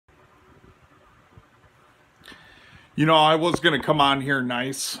You know, I was going to come on here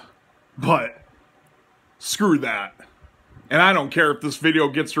nice, but screw that. And I don't care if this video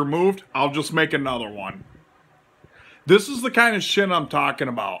gets removed, I'll just make another one. This is the kind of shit I'm talking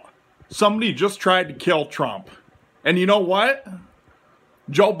about. Somebody just tried to kill Trump. And you know what?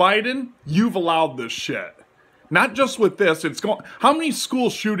 Joe Biden, you've allowed this shit. Not just with this, it's going. How many school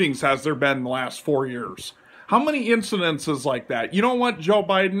shootings has there been in the last 4 years? How many incidences like that? You know what, Joe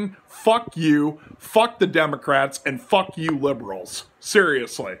Biden? Fuck you, fuck the Democrats, and fuck you liberals.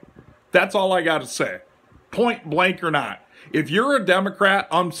 Seriously. That's all I gotta say. Point blank or not. If you're a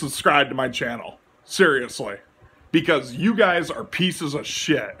Democrat, unsubscribe to my channel. Seriously. Because you guys are pieces of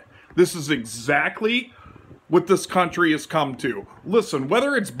shit. This is exactly what this country has come to. Listen,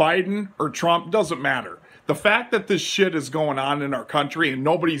 whether it's Biden or Trump, doesn't matter. The fact that this shit is going on in our country and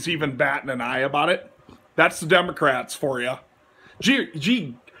nobody's even batting an eye about it, that's the Democrats for you.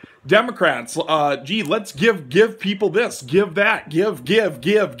 Gee, Democrats, let's give people this, give that,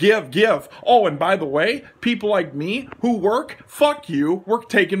 give. Oh, and by the way, people like me who work, fuck you, we're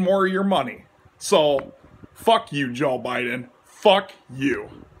taking more of your money. So, fuck you, Joe Biden. Fuck you.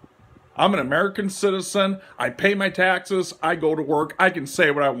 I'm an American citizen. I pay my taxes. I go to work. I can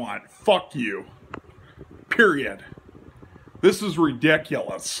say what I want. Fuck you. Period. This is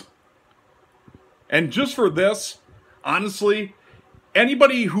ridiculous. And just for this, honestly,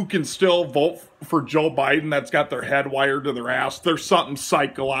 anybody who can still vote for Joe Biden that's got their head wired to their ass, there's something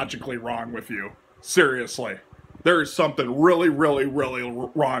psychologically wrong with you. Seriously. There is something really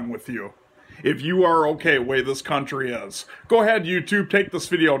wrong with you. If you are okay the way this country is, go ahead, YouTube, take this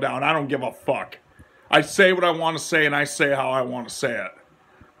video down. I don't give a fuck. I say what I want to say, and I say how I want to say it.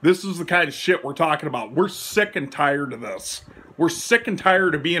 This is the kind of shit we're talking about. We're sick and tired of this. We're sick and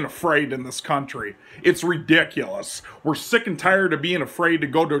tired of being afraid in this country. It's ridiculous. We're sick and tired of being afraid to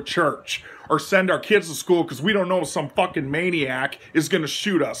go to church or send our kids to school because we don't know some fucking maniac is going to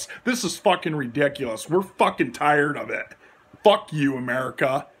shoot us. This is fucking ridiculous. We're fucking tired of it. Fuck you,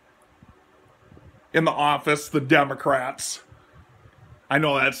 America. In the office, the Democrats. I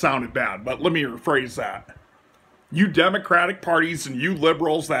know that sounded bad, but let me rephrase that. You Democratic parties and you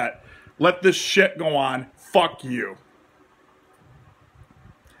liberals that let this shit go on, fuck you.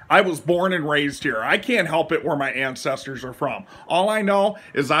 I was born and raised here. I can't help it where my ancestors are from. All I know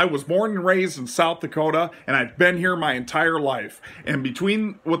is I was born and raised in South Dakota, and I've been here my entire life. And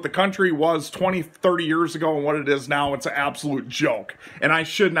between what the country was 20, 30 years ago and what it is now, it's an absolute joke. And I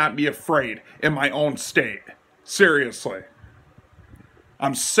should not be afraid in my own state. Seriously.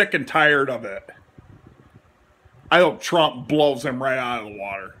 I'm sick and tired of it. I hope Trump blows him right out of the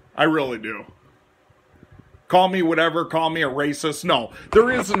water. I really do. Call me whatever, call me a racist. No,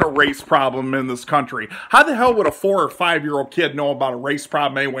 there isn't a race problem in this country. How the hell would a 4 or 5-year-old kid know about a race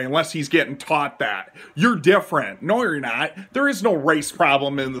problem anyway unless he's getting taught that? You're different. No, you're not. There is no race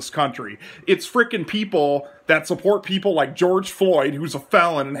problem in this country. It's freaking people that support people like George Floyd, who's a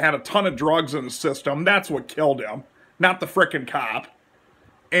felon and had a ton of drugs in the system. That's what killed him, not the freaking cop.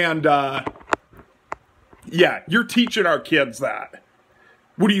 And, yeah, you're teaching our kids that.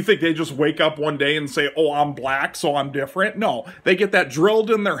 What do you think? They just wake up one day and say, oh, I'm black, so I'm different? No, they get that drilled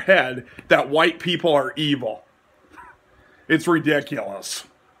in their head that white people are evil. It's ridiculous.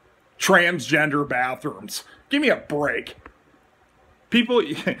 Transgender bathrooms. Give me a break. People,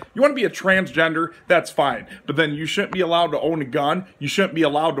 you want to be a transgender, that's fine. But then you shouldn't be allowed to own a gun. You shouldn't be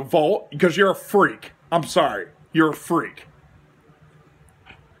allowed to vote because you're a freak. I'm sorry. You're a freak.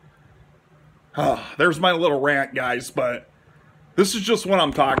 There's my little rant, guys, but this is just what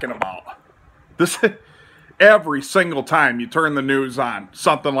I'm talking about. This, every single time you turn the news on,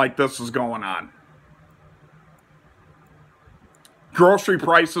 something like this is going on. Grocery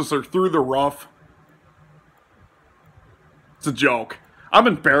prices are through the roof. It's a joke. I'm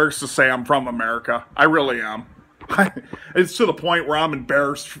embarrassed to say I'm from America. I really am. It's to the point where I'm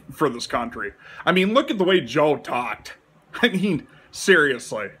embarrassed for this country. I mean, look at the way Joe talked. I mean,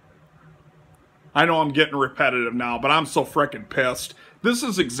 seriously. I know I'm getting repetitive now, but I'm so freaking pissed. This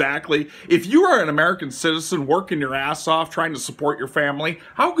is exactly, if you are an American citizen working your ass off trying to support your family,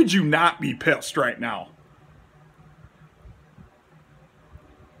 how could you not be pissed right now?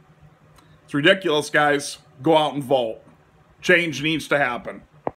 It's ridiculous, guys. Go out and vote. Change needs to happen.